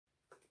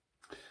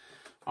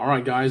All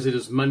right, guys, it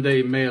is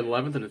Monday, May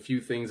 11th, and a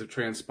few things have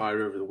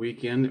transpired over the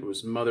weekend. It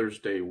was Mother's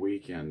Day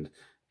weekend,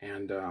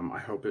 and I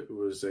hope it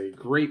was a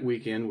great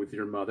weekend with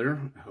your mother.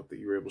 I hope that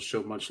you were able to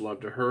show much love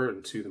to her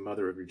and to the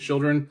mother of your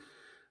children.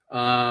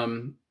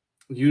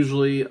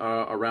 Usually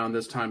around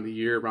this time of the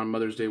year, around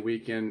Mother's Day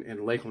weekend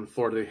in Lakeland,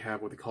 Florida, they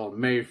have what they call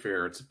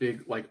Mayfair. It's a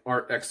big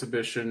art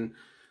exhibition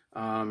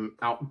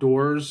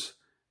outdoors,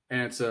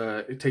 and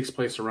it takes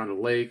place around a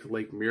lake,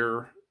 Lake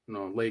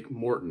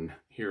Morton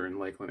here in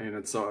Lakeland, and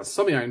it's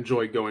something I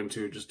enjoy going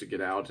to just to get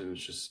out, and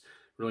it's just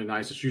really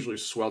nice. It's usually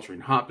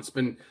sweltering hot.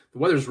 The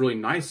weather's really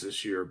nice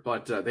this year,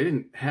 but they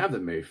didn't have the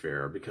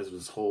Mayfair because of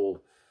this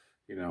whole,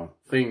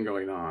 thing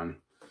going on.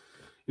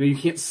 You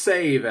can't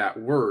say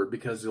that word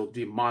because it'll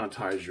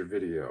demonetize your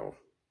video.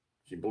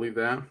 Can you believe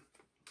that?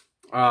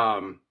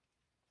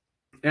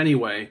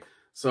 Anyway,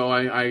 so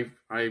I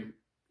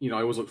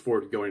always look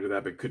forward to going to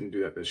that, but couldn't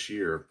do that this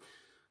year.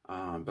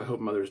 But I hope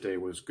Mother's Day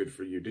was good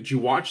for you. Did you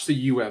watch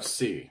the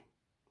UFC?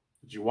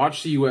 Did you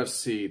watch the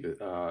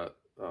UFC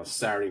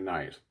Saturday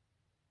night?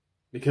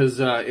 Because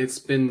it's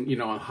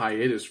been, on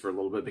hiatus for a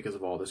little bit because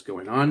of all this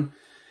going on.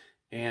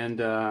 And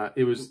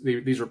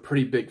these were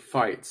pretty big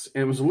fights.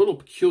 And it was a little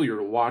peculiar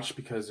to watch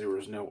because there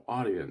was no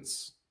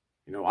audience.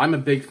 I'm a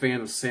big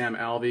fan of Sam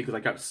Alvey because I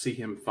got to see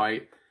him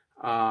fight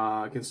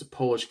against a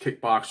Polish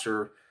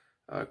kickboxer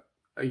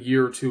a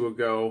year or two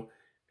ago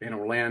in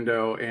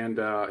Orlando, and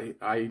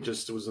I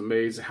just was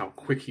amazed at how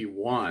quick he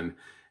won.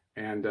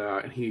 And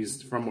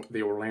he's from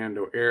the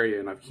Orlando area,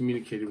 and I've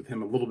communicated with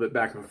him a little bit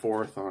back and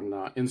forth on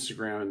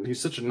Instagram, and he's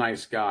such a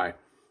nice guy.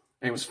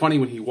 And it was funny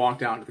when he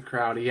walked out into the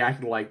crowd, he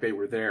acted like they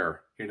were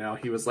there.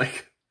 He was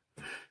like,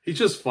 he's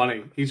just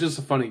funny. He's just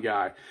a funny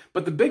guy.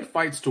 But the big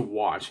fights to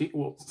watch,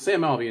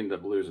 Sam Alvey ended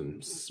up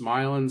losing.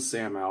 Smiling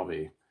Sam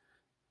Alvey.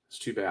 It's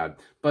too bad.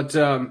 But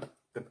the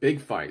big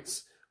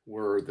fights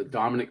were the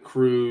Dominic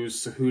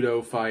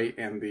Cruz-Cejudo fight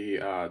and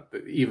the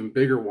even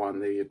bigger one,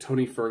 the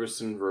Tony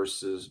Ferguson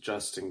versus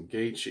Justin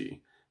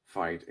Gaethje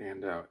fight.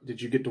 And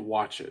did you get to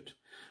watch it?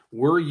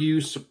 Were you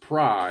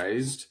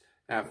surprised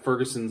at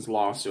Ferguson's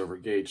loss over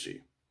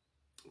Gaethje?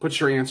 Put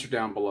your answer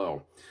down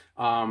below.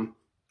 I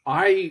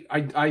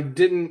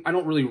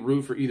don't really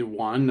root for either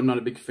one. I'm not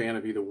a big fan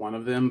of either one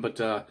of them,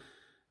 but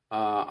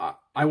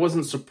I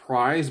wasn't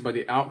surprised by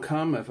the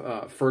outcome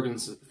of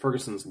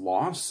Ferguson's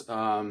loss.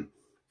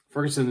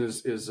 Ferguson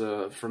is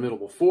a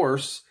formidable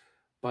force,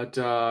 but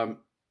I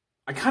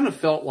kind of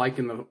felt like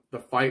in the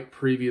fight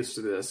previous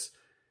to this,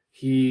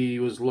 he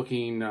was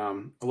looking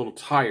a little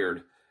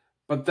tired.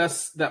 But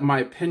that my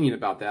opinion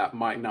about that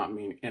might not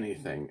mean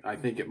anything. I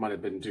think it might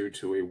have been due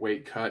to a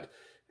weight cut,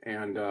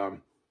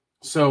 and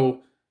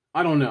so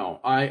I don't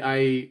know.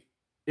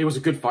 It was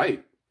a good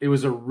fight. It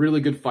was a really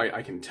good fight.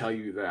 I can tell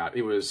you that.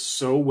 It was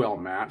so well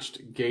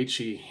matched.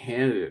 Gaethje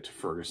handed it to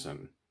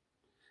Ferguson,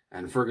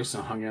 and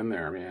Ferguson hung in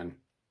there, man.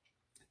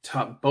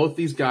 Tough. Both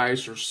these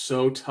guys are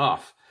so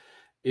tough.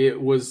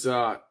 It was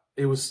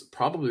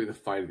probably the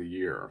fight of the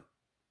year,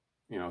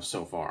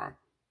 so far.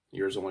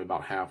 Year's only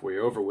about halfway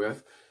over with,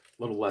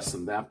 a little less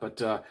than that,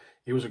 but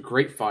it was a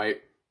great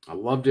fight. I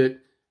loved it.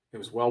 It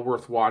was well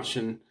worth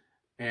watching.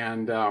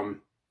 And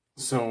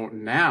so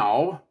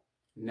now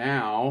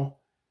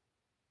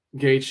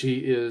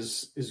Gaethje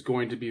is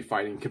going to be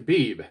fighting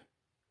Khabib.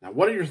 Now,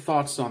 what are your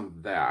thoughts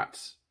on that?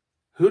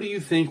 Who do you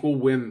think will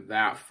win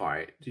that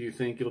fight? Do you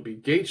think it'll be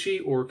Gaethje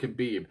or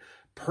Khabib?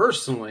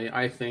 Personally,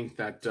 I think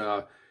that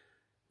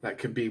that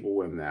Khabib will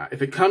win that.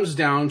 If it comes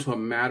down to a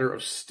matter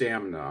of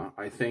stamina,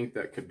 I think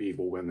that Khabib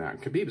will win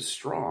that. Khabib is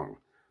strong,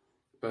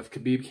 but if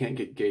Khabib can't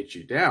get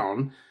Gaethje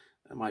down,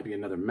 that might be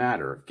another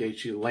matter. If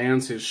Gaethje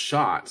lands his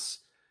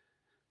shots,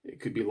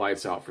 it could be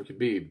lights out for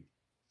Khabib.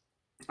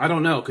 I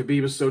don't know.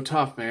 Khabib is so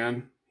tough,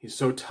 man. He's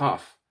so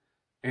tough.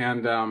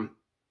 And,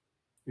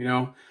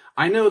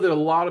 I know that a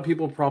lot of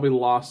people probably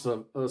lost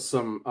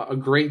a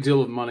great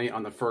deal of money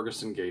on the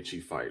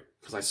Ferguson-Gaethje fight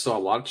because I saw a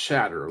lot of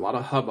chatter, a lot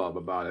of hubbub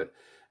about it,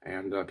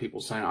 and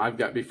people saying,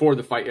 before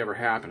the fight ever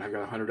happened, I've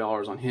got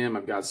 $100 on him,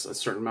 I've got a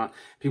certain amount.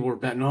 People were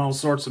betting all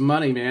sorts of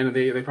money, man, and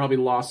they probably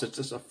lost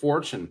just a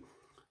fortune.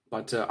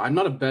 But I'm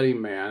not a betting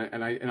man,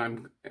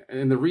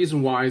 and the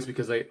reason why is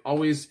because I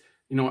always,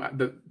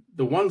 the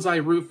ones I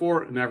root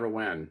for never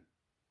win.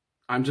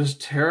 I'm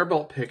just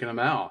terrible at picking them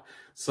out.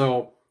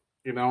 So,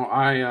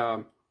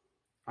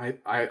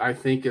 I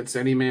think it's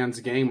any man's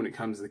game when it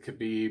comes to the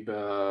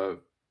Khabib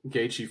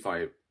Gaethje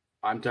fight.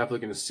 I'm definitely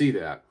going to see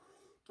that.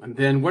 And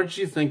then what did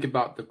you think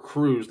about the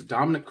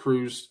Dominic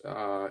Cruz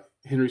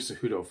Henry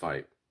Cejudo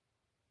fight?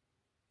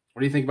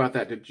 What do you think about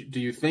that? Do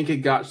you think it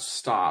got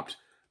stopped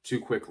too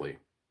quickly?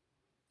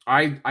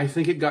 I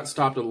think it got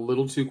stopped a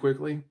little too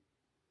quickly,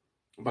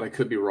 but I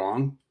could be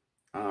wrong.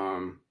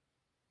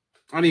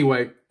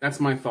 Anyway, that's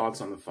my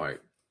thoughts on the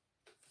fight.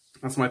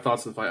 That's my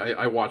thoughts on the fight.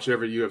 I watch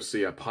every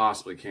UFC I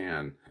possibly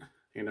can,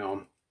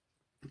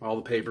 all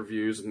the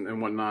pay-per-views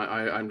and whatnot.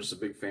 I'm just a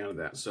big fan of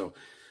that. So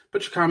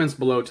put your comments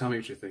below. Tell me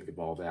what you think of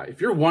all that. If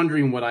you're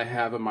wondering what I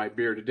have in my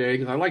beer today,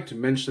 because I like to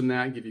mention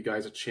that, give you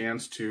guys a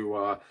chance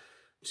to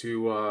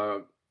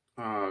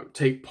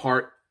take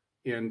part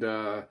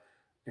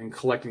and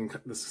collecting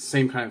the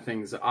same kind of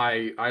things that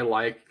I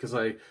like, because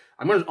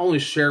I'm going to only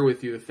share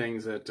with you the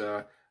things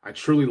that I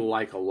truly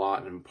like a lot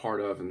and am part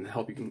of, and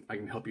I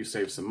can help you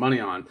save some money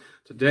on.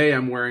 Today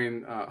I'm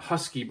wearing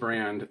Husky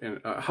brand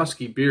and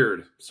Husky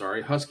Beard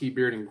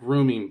and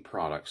grooming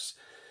products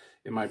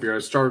in my beard. I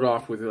started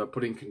off with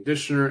putting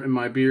conditioner in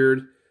my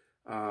beard,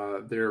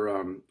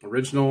 they're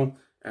original,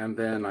 and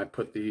then I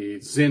put the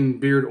Zen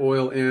beard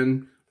oil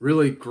in.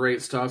 Really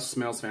great stuff,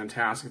 smells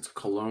fantastic. It's a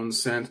cologne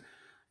scent.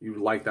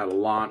 You like that a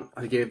lot.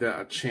 I gave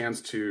that a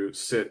chance to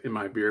sit in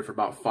my beard for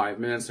about 5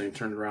 minutes, and I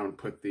turned around and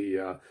put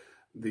the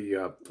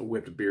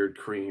whipped beard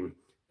cream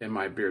in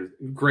my beard.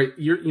 Great,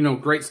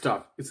 great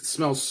stuff. It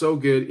smells so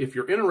good. If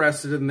you're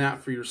interested in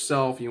that for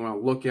yourself, you want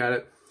to look at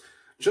it,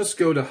 just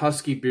go to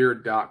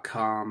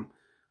huskybeard.com,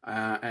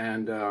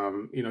 and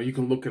you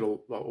can look at a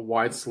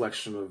wide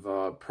selection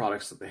of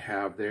products that they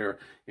have there.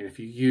 And if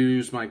you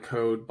use my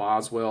code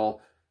Boswell15,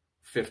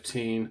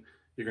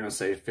 you're going to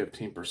save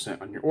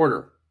 15% on your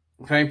order.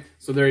 Okay,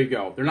 so there you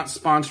go. They're not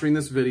sponsoring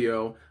this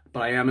video,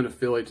 but I am an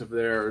affiliate of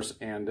theirs,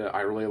 and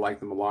I really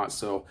like them a lot.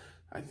 So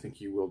I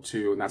think you will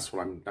too, and that's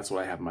what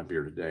I have in my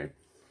beard today.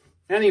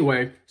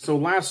 Anyway, so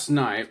last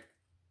night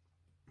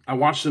I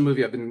watched a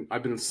movie I've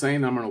been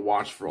saying I'm going to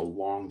watch for a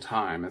long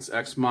time. It's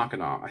Ex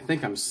Machina. I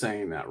think I'm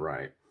saying that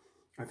right.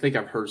 I think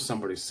I've heard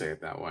somebody say it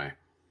that way.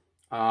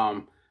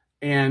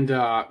 Man,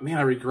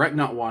 I regret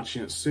not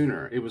watching it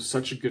sooner. It was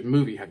such a good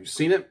movie. Have you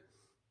seen it?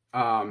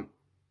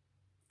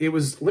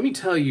 Let me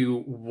tell you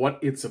what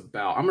it's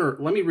about.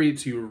 Let me read it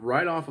to you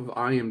right off of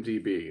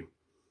IMDb.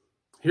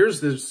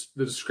 Here's the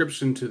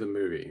description to the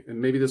movie, and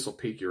maybe this will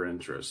pique your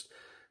interest.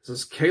 It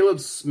says,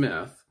 Caleb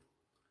Smith,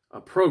 a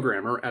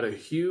programmer at a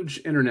huge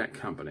internet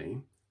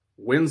company,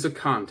 wins a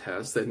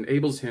contest that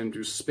enables him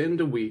to spend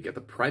a week at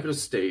the private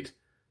estate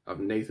of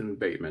Nathan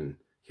Bateman,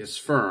 his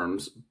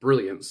firm's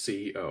brilliant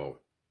CEO.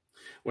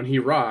 When he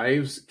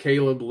arrives,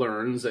 Caleb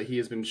learns that he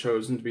has been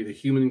chosen to be the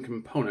human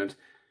component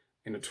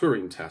in a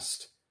Turing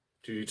test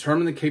to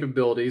determine the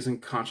capabilities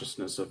and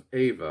consciousness of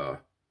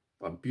Ava,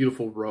 a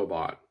beautiful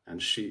robot, and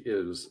she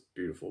is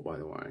beautiful, by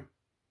the way.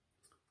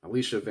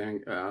 Alicia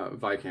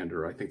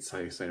Vikander, I think that's how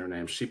you say her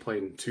name. She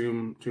played in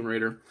Tomb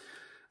Raider.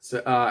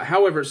 So,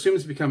 however, it soon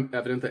has become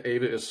evident that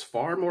Ava is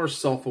far more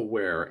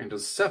self-aware and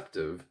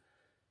deceptive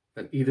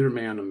than either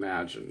man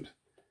imagined.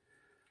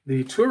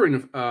 The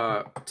Turing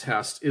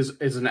test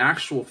is an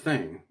actual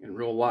thing in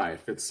real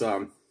life. It's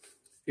a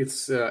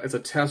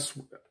test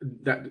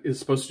that is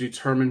supposed to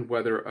determine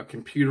whether a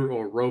computer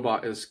or a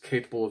robot is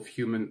capable of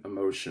human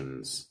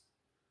emotions.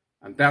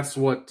 And that's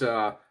what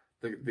the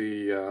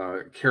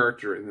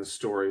character in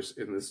this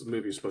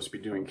movie is supposed to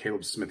be doing,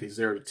 Caleb Smith. He's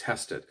there to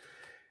test it.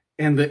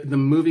 And the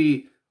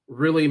movie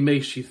really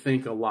makes you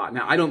think a lot.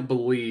 Now, I don't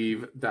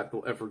believe that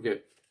they'll ever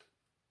get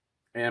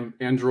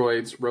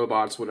androids,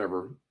 robots,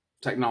 whatever,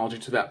 technology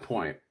to that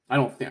point. I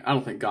don't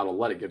think God will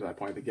let it get to that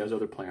point. I think he has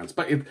other plans.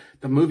 But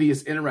the movie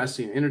is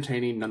interesting and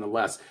entertaining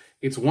nonetheless.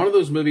 It's one of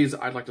those movies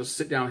I'd like to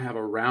sit down and have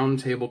a round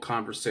table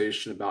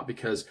conversation about,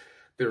 because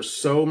there's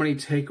so many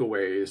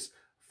takeaways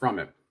from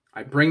it.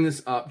 I bring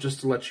this up just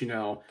to let you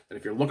know that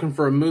if you're looking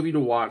for a movie to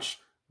watch,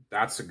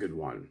 that's a good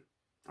one.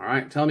 All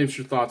right, tell me what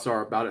your thoughts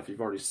are about it if you've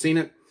already seen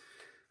it.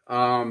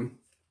 I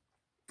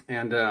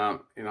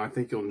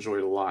think you'll enjoy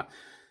it a lot.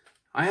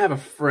 I had a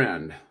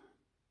friend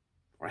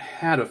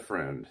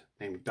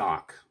named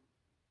Doc.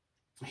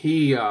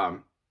 He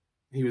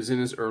was in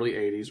his early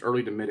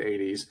to mid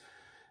 80s,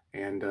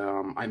 and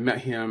I met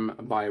him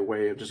by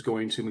way of just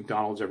going to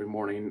McDonald's every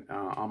morning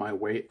on my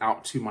way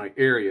out to my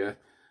area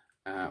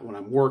when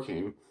I'm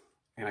working,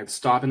 and I'd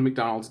stop in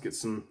McDonald's, get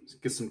some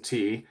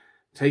tea,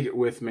 take it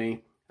with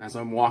me. As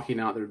I'm walking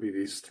out, there would be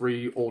these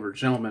three older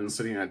gentlemen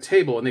sitting at a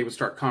table, and they would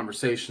start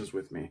conversations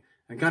with me.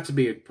 And it got to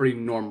be a pretty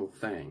normal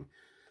thing.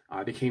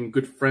 I became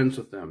good friends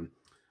with them.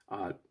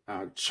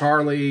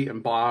 Charlie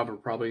and Bob were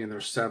probably in their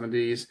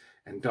 70s,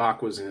 and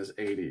Doc was in his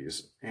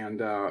 80s. And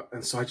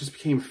so I just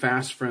became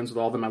fast friends with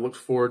all of them. I looked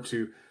forward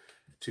to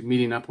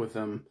meeting up with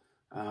them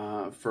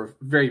for a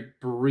very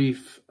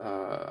brief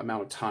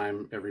amount of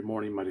time every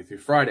morning, Monday through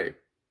Friday.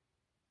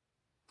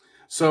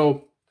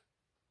 So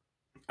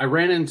I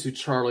ran into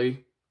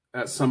Charlie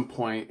at some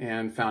point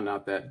and found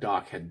out that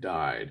Doc had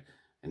died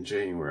in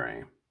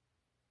January.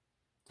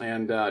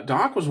 And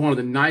Doc was one of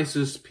the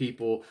nicest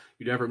people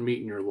you'd ever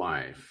meet in your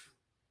life.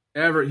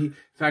 In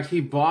fact,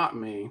 he bought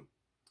me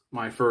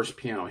my first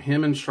piano.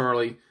 Him and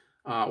Charlie,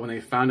 when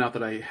they found out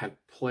that I had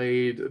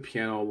played the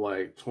piano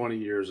like 20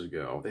 years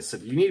ago, they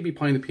said, "You need to be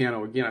playing the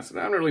piano again." I said,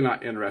 "I'm really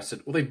not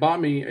interested." Well, they bought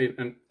me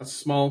a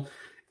small,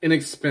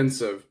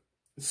 inexpensive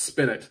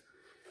spinet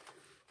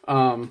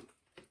to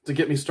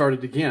get me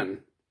started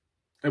again.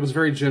 It was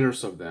very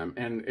generous of them,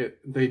 and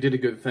they did a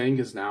good thing,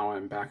 because now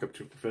I'm back up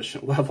to a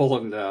proficient level,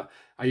 and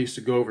I used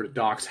to go over to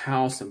Doc's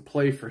house and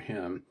play for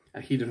him,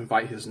 and he'd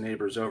invite his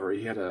neighbors over.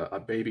 He had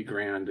a baby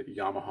grand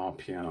Yamaha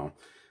piano,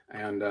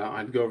 and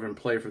I'd go over and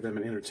play for them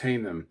and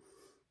entertain them.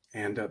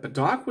 And but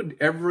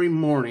every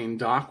morning,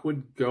 Doc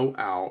would go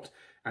out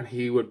and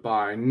he would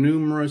buy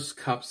numerous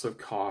cups of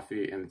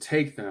coffee and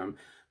take them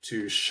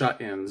to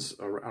shut-ins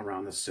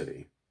around the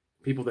city,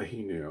 people that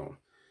he knew.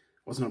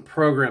 It wasn't a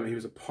program that he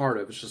was a part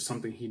of. It's just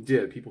something he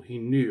did, people he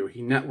knew.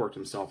 He networked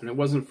himself, and it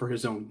wasn't for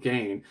his own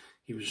gain.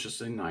 He was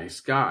just a nice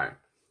guy.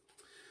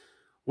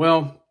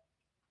 Well,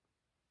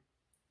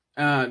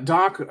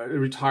 Doc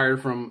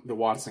retired from the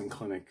Watson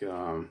Clinic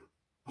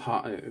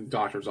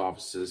doctor's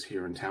offices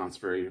here in town. It's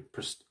very,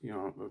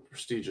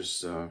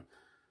 prestigious,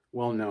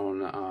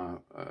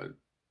 well-known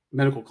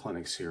medical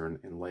clinics here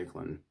in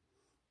Lakeland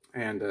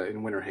and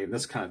in Winter Haven.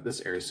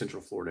 This area,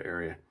 Central Florida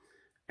area.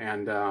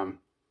 And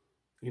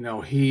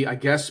I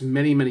guess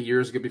many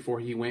years ago, before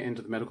he went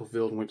into the medical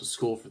field and went to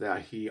school for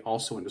that, he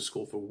also went to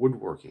school for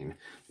woodworking.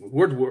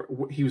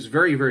 He was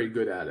very, very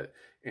good at it,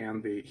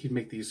 and he'd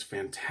make these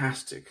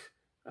fantastic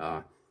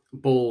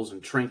bowls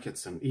and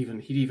trinkets, and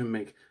he'd even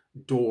make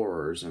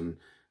doors and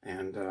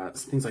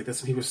things like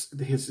this.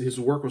 And his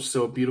work was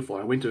so beautiful.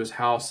 I went to his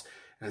house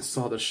and I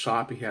saw the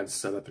shop he had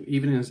set up, and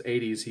even in his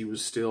 80s, he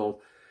was still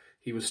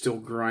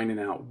grinding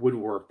out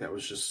woodwork that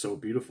was just so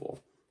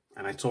beautiful.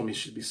 And I told him he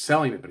should be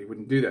selling it, but he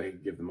wouldn't do that.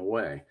 He'd give them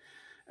away.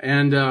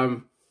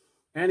 And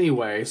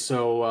anyway,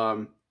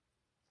 so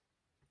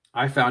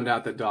I found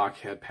out that Doc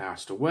had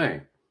passed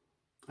away,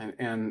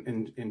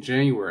 and in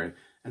January.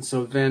 And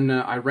so then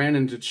I ran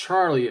into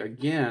Charlie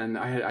again.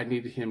 I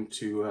needed him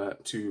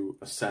to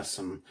assess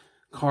some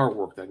car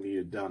work that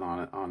needed done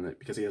on it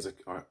because he has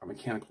a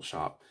mechanical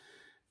shop.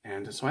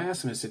 And so I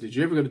asked him. I said, "Did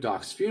you ever go to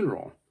Doc's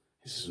funeral?"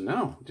 He says,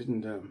 "No,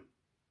 didn't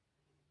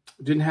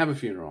have a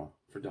funeral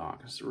for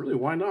Doc." I said, "Really?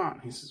 Why not?"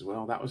 He says,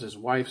 "Well, that was his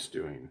wife's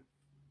doing."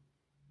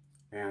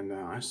 And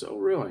I said, "Oh,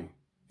 really?"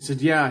 He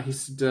said, "Yeah." He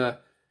said,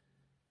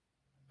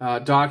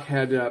 Doc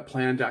had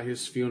planned out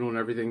his funeral and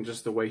everything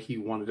just the way he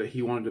wanted it.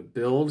 He wanted to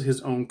build his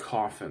own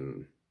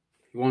coffin.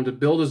 He wanted to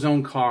build his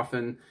own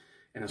coffin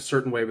in a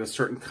certain way with a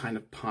certain kind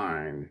of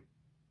pine.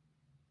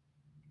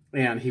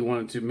 And he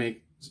wanted to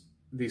make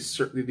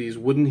these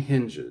wooden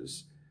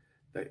hinges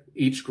that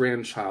each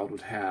grandchild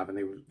would have,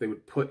 and they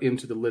would put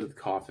into the lid of the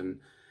coffin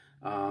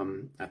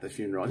at the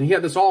funeral. And he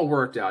had this all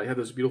worked out. He had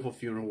this beautiful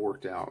funeral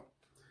worked out.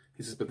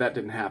 He says, but that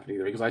didn't happen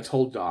either, because I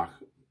told Doc,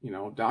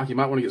 "Doc, you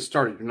might want to get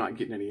started. You're not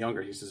getting any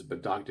younger." He says,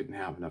 but Doc didn't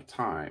have enough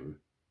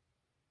time.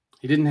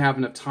 He didn't have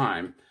enough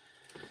time,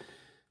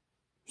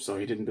 so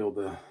he didn't build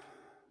the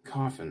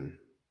coffin.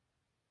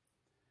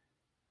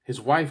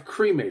 His wife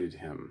cremated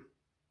him.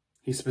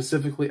 He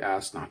specifically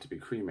asked not to be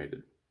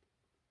cremated.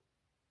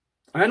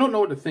 And I don't know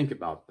what to think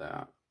about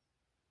that.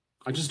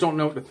 I just don't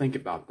know what to think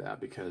about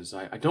that, because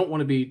I don't want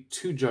to be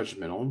too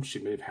judgmental. She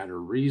may have had her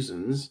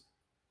reasons.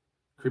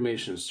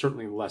 Cremation is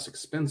certainly less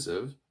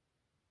expensive,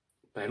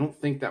 but I don't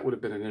think that would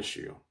have been an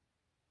issue.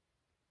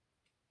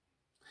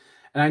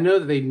 And I know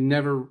that they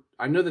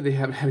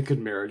haven't had a good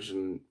marriage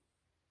in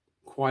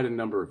quite a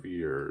number of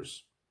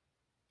years.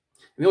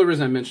 And the only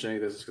reason I mention any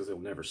of this is because they'll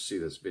never see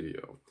this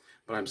video.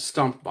 But I'm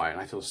stumped by it,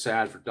 and I feel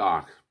sad for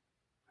Doc.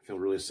 I feel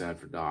really sad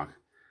for Doc.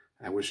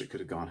 And I wish it could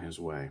have gone his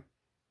way,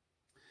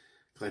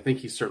 because I think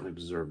he certainly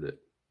deserved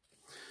it.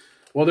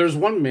 Well, there's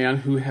one man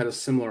who had a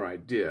similar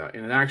idea,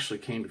 and it actually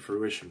came to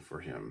fruition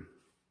for him.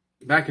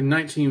 Back in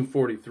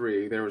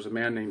 1943, there was a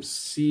man named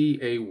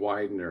C.A.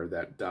 Widener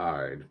that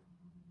died.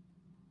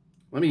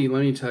 Let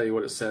me tell you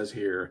what it says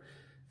here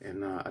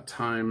in a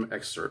Time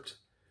excerpt.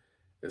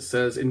 It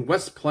says, "In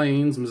West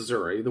Plains,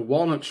 Missouri, the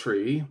walnut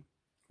tree,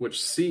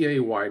 which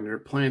C.A. Widener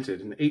planted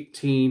in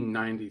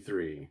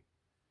 1893,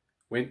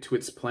 went to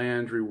its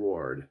planned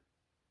reward.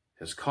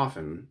 His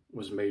coffin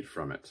was made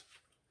from it."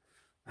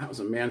 That was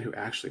a man who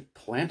actually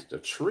planted a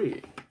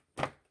tree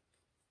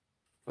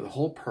for the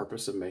whole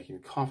purpose of making a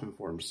coffin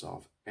for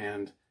himself.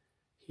 And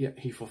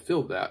he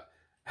fulfilled that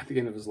at the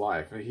end of his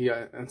life.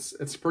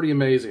 It's pretty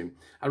amazing.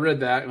 I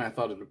read that and I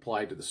thought it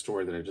applied to the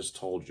story that I just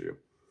told you.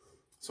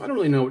 So I don't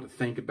really know what to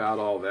think about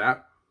all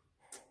that.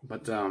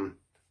 But,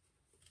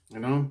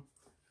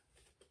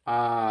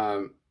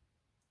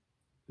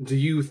 do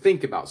you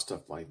think about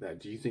stuff like that?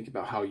 Do you think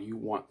about how you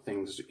want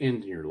things to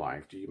end in your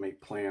life? Do you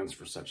make plans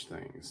for such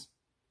things?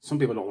 Some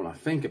people don't want to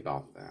think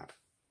about that.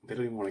 They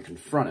don't even want to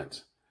confront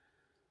it.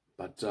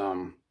 But,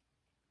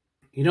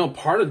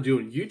 part of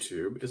doing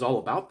YouTube is all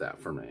about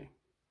that for me.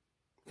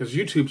 Because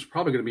YouTube's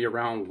probably going to be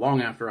around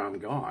long after I'm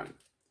gone.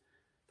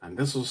 And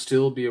this will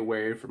still be a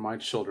way for my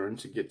children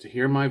to get to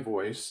hear my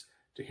voice,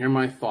 to hear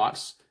my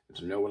thoughts, and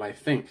to know what I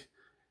think.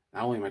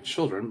 Not only my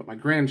children, but my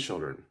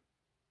grandchildren.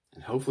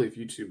 And hopefully, if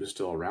YouTube is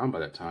still around by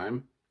that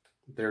time,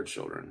 their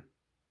children.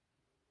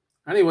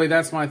 Anyway,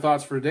 that's my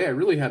thoughts for today. I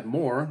really had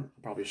more. I'll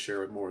probably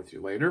share more with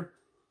you later.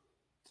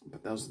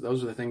 But those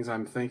are the things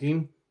I'm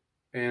thinking.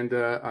 And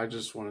I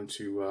just wanted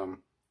to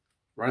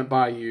run it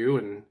by you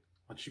and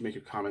let you make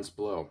your comments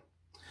below.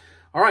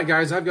 All right,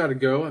 guys, I've got to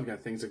go. I've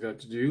got things I've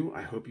got to do.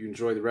 I hope you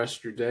enjoy the rest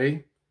of your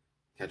day.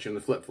 Catch you on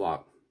the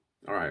flip-flop.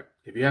 All right.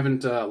 If you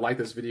haven't liked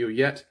this video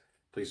yet,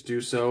 please do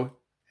so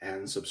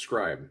and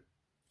subscribe.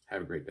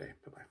 Have a great day.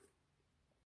 Bye-bye.